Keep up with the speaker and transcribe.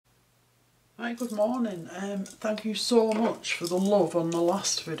Hi, good morning. Thank you so much for the love on the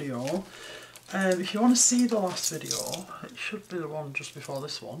last video. If you want to see the last video, it should be the one just before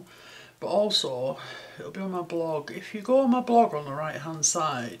this one, but also it'll be on my blog. If you go on my blog on the right hand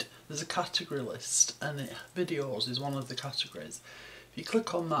side, there's a category list and videos is one of the categories. If you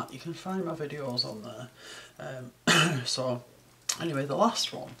click on that, you can find my videos on there. So anyway, the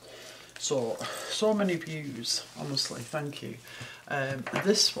last one. So many views, honestly, thank you.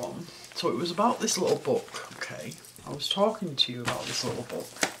 This one, so it was about this little book, okay? I was talking to you about this little book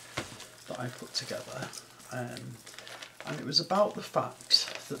that I put together, and it was about the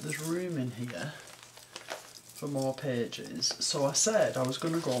fact that there's room in here for more pages. So I said I was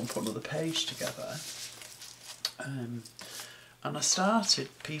going to go and put another page together, and I started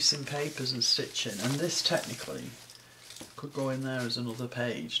piecing papers and stitching, and this technically could go in there as another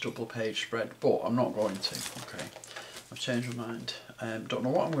page, double page spread, but I'm not going to. Okay, I've changed my mind. Don't know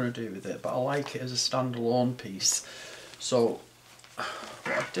what I'm going to do with it, but I like it as a standalone piece. So what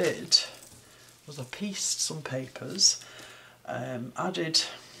I did was I pieced some papers, added,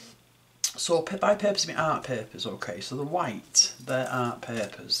 so by papers I mean art papers, okay, so the white, they're art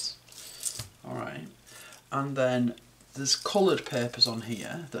papers, alright, and then there's coloured papers on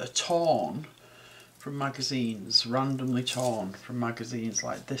here that are torn from magazines, randomly torn from magazines,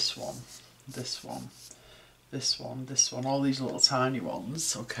 like this one, this one, this one, this one, all these little tiny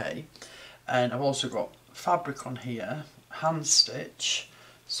ones, okay. And I've also got fabric on here, hand stitch,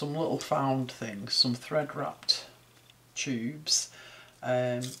 some little found things, some thread wrapped tubes,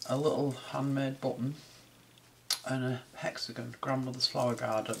 a little handmade button, and a hexagon, grandmother's flower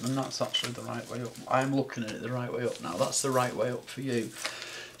garden, and that's actually the right way up. I'm looking at it the right way up now, that's the right way up for you.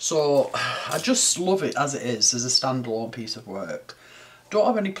 So I just love it as it is, as a standalone piece of work. Don't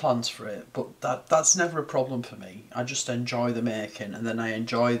have any plans for it, but that's never a problem for me. I just enjoy the making, and then I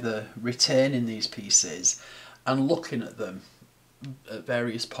enjoy the retaining these pieces and looking at them at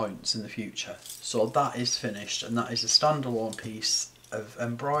various points in the future. So that is finished, and that is a standalone piece of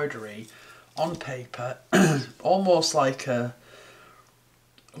embroidery on paper, almost like a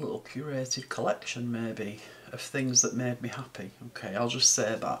little curated collection maybe of things that made me happy. Okay, I'll just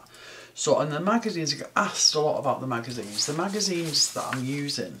say that. So, and the magazines, I get asked a lot about the magazines. The magazines that I'm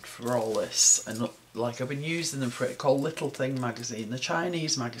using for all this, and like I've been using them for it, called Little Thing magazine, the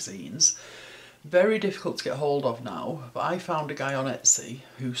Chinese magazines, very difficult to get hold of now, but I found a guy on Etsy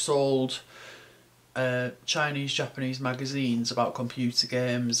who sold Chinese, Japanese magazines about computer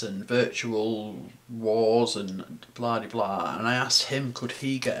games and virtual wars and blah de blah, and I asked him could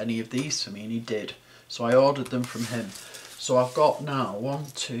he get any of these for me, and he did. So I ordered them from him. So I've got now 1,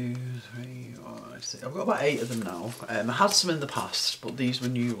 2, 3, 4, 5, 6. I've got about 8 of them now. I had some in the past, but these were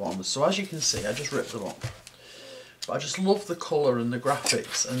new ones. So as you can see, I just ripped them up. But I just love the colour and the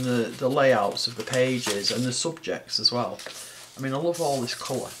graphics and the layouts of the pages and the subjects as well. I mean, I love all this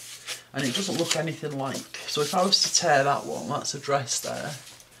colour. And it doesn't look anything like. So if I was to tear that one, that's a dress there.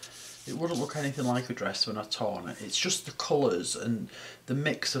 It wouldn't look anything like a dress when I torn it. It's just the colours and the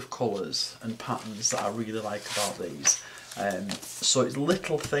mix of colours and patterns that I really like about these. So it's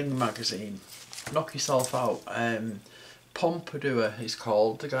Little Thing magazine. Knock yourself out. Pompadour is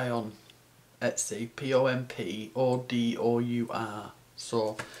called, the guy on Etsy, Pompodour.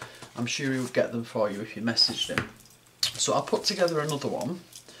 So I'm sure he would get them for you if you messaged him. So I put together another one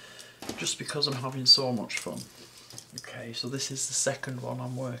just because I'm having so much fun. Okay, so this is the second one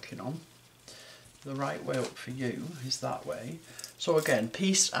I'm working on. The right way up for you is that way. So again,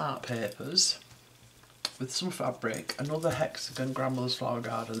 pieced art papers with some fabric, another hexagon grandmother's flower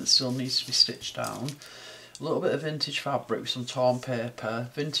garden that still needs to be stitched down, a little bit of vintage fabric with some torn paper,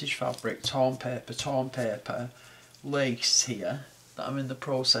 vintage fabric, torn paper, lace here that I'm in the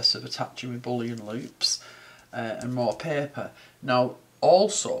process of attaching with bullion loops, and more paper. Now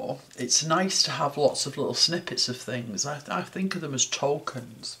also, it's nice to have lots of little snippets of things. I think of them as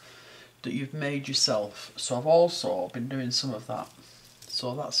tokens that you've made yourself. So I've also been doing some of that.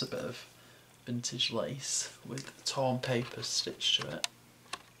 So that's a bit of vintage lace with torn paper stitched to it.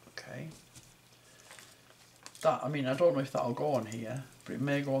 Okay. That, I mean, I don't know if that'll go on here, but it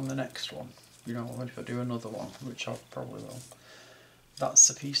may go on the next one. You know, if I do another one, which I probably will. That's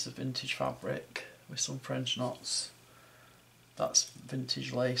a piece of vintage fabric with some French knots. That's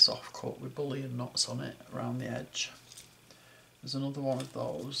vintage lace offcut with bullion knots on it around the edge. There's another one of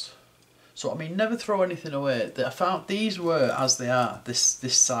those. So I mean, never throw anything away. I found these were as they are, this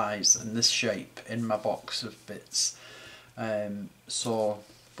size and this shape in my box of bits. So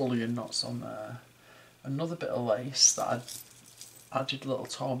bullion knots on there. Another bit of lace that I added little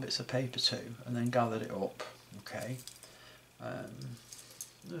torn bits of paper to and then gathered it up. Okay.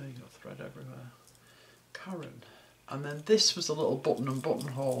 There you go, thread everywhere. Karen. And then this was a little button and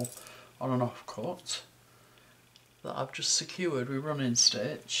buttonhole on an offcut that I've just secured with running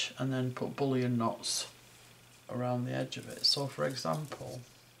stitch and then put bullion knots around the edge of it. So for example,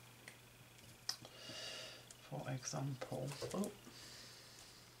 oh,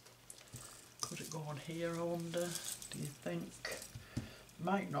 could it go on here, I wonder? Do you think?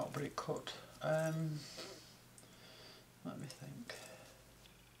 Might not, but it could. Let me think.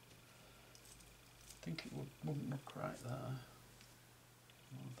 I think it wouldn't look right there.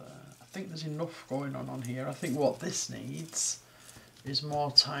 Or there. I think there's enough going on here. I think what this needs is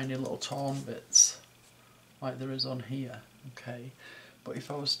more tiny little torn bits like there is on here. Okay, but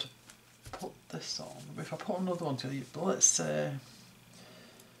if I was to put this on, if I put another one to you, let's say,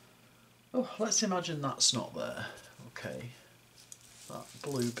 oh, let's imagine that's not there. Okay, that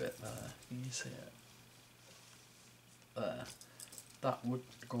blue bit there, can you see it? There, that would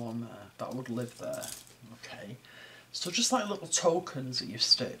go on there, that would live there. Okay, so just like little tokens that you've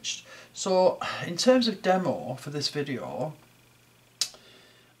stitched. So in terms of demo for this video,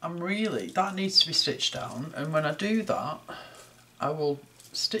 that needs to be stitched down, and when I do that I will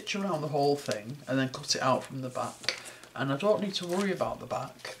stitch around the whole thing and then cut it out from the back, and I don't need to worry about the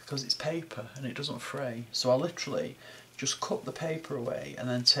back because it's paper and it doesn't fray. So I literally just cut the paper away and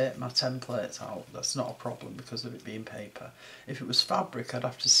then take my templates out. That's not a problem because of it being paper. If it was fabric, I'd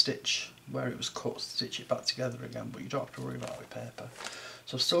have to stitch where it was cut, stitch it back together again, but you don't have to worry about it with paper.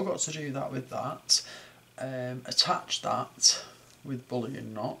 So I've still got to do that with that. Attach that with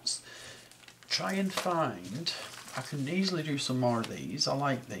bullion knots. Try and find, I can easily do some more of these, I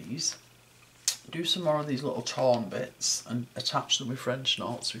like these. Do some more of these little torn bits and attach them with French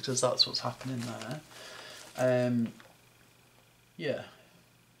knots because that's what's happening there. Yeah,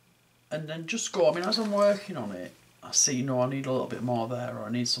 and then just go, I mean, as I'm working on it, I see, no, I need a little bit more there, or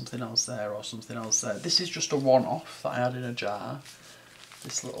I need something else there, or something else there. This is just a one-off that I had in a jar,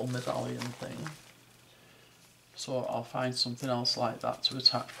 this little medallion thing. So I'll find something else like that to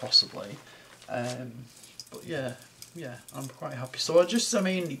attach possibly. But yeah, I'm quite happy. So I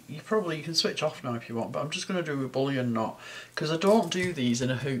mean, you can switch off now if you want, but I'm just going to do a bullion knot, because I don't do these in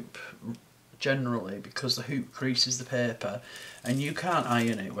a hoop generally, because the hoop creases the paper and you can't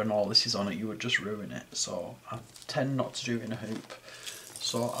iron it when all this is on it, you would just ruin it. So I tend not to do it in a hoop.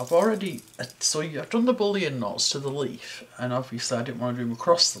 So I've done the bullion knots to the leaf, and obviously I didn't want to do them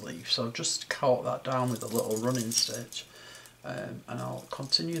across the leaf, so I've just caught that down with a little running stitch, and I'll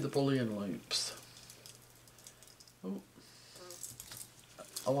continue the bullion loops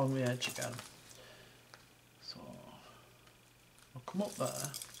along the edge again. So I'll come up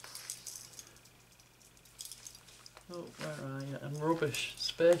there. Oh, where are you? I'm rubbish.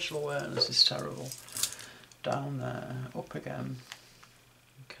 Spatial awareness is terrible. Down there, up again.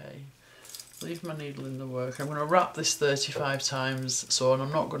 Okay. Leave my needle in the work. I'm going to wrap this 35 times, so, and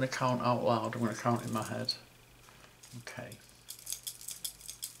I'm not going to count out loud, I'm going to count in my head. Okay.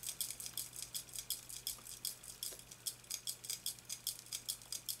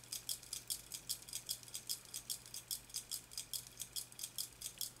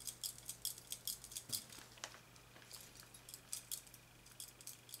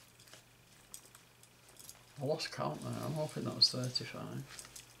 I lost count there, I'm hoping that was 35.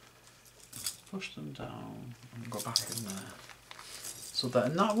 Push them down and go back in there. So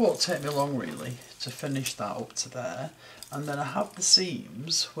and that won't take me long really to finish that up to there. And then I have the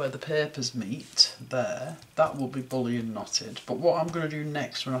seams where the papers meet there, that will be bullion knotted. But what I'm going to do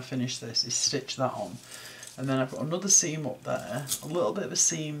next when I finish this is stitch that on. And then I've got another seam up there, a little bit of a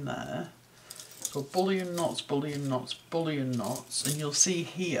seam there. So bullion knots, bullion knots, bullion knots, and you'll see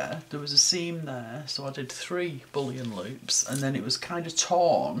here there was a seam there, so I did 3 bullion loops, and then it was kind of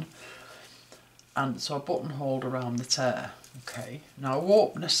torn, and so I buttonholed around the tear. Okay, now I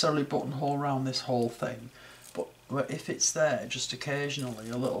won't necessarily buttonhole around this whole thing, but if it's there, just occasionally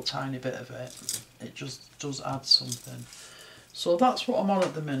a little tiny bit of it, it just does add something. So that's what I'm on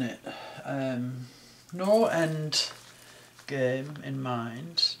at the minute. No end game in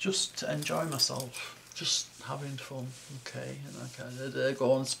mind, just to enjoy myself, just having fun. Okay, and I kind of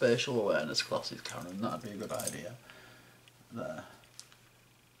go on spatial awareness classes, Karen, that'd be a good idea.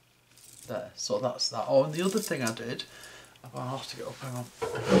 There, so that's that. Oh, and the other thing I did, I'll have to get up, hang on.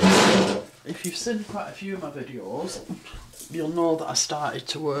 If you've seen quite a few of my videos, you'll know that I started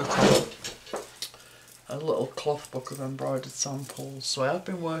to work on a little cloth book of embroidered samples. So I have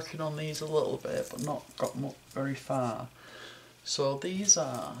been working on these a little bit, but not got very far. So these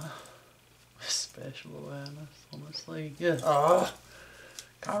are spatial awareness, honestly. Yeah. Ah,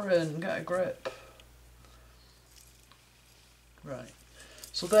 Karen, get a grip. Right.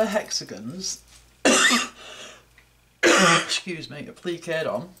 So they're hexagons, excuse me, appliqued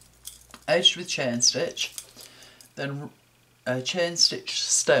on, edged with chain stitch, then chain stitch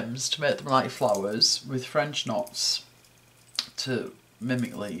stems to make them like flowers with French knots to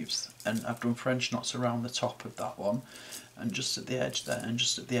mimic leaves, and I've done French knots around the top of that one and just at the edge there and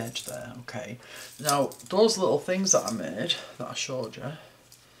just at the edge there. Okay, now those little things that I made that I showed you,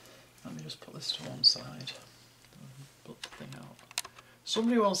 let me just put this to one side, put the thing out.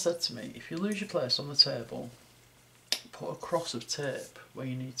 Somebody once said to me, if you lose your place on the table, put a cross of tape where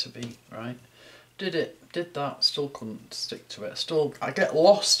you need to be, right? Did that, still couldn't stick to it. Still, I get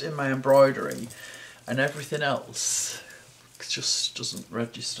lost in my embroidery and everything else just doesn't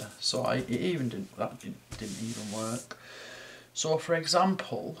register. So that didn't even work. So for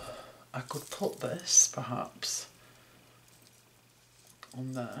example, I could put this perhaps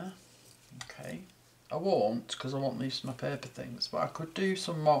on there. Okay, I won't because I won't leave my paper things, but I could do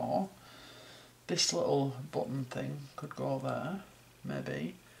some more. This little button thing could go there,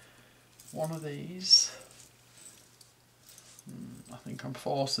 maybe. One of these. I think I'm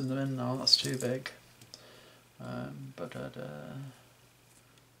forcing them in now, that's too big.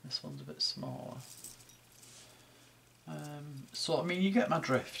 This one's a bit smaller. So I mean, you get my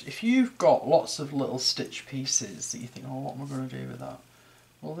drift. If you've got lots of little stitch pieces that you think, oh, what am I going to do with that?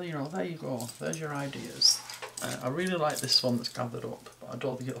 Well, you know, there you go. There's your ideas. I really like this one that's gathered up, but I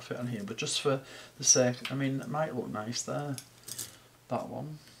don't think it'll fit on here. But just for the sake, I mean, it might look nice there. That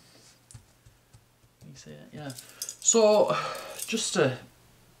one. You see it? Yeah. So, just a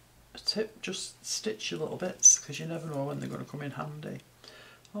tip, just stitch your little bits, because you never know when they're going to come in handy.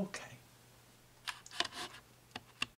 Okay.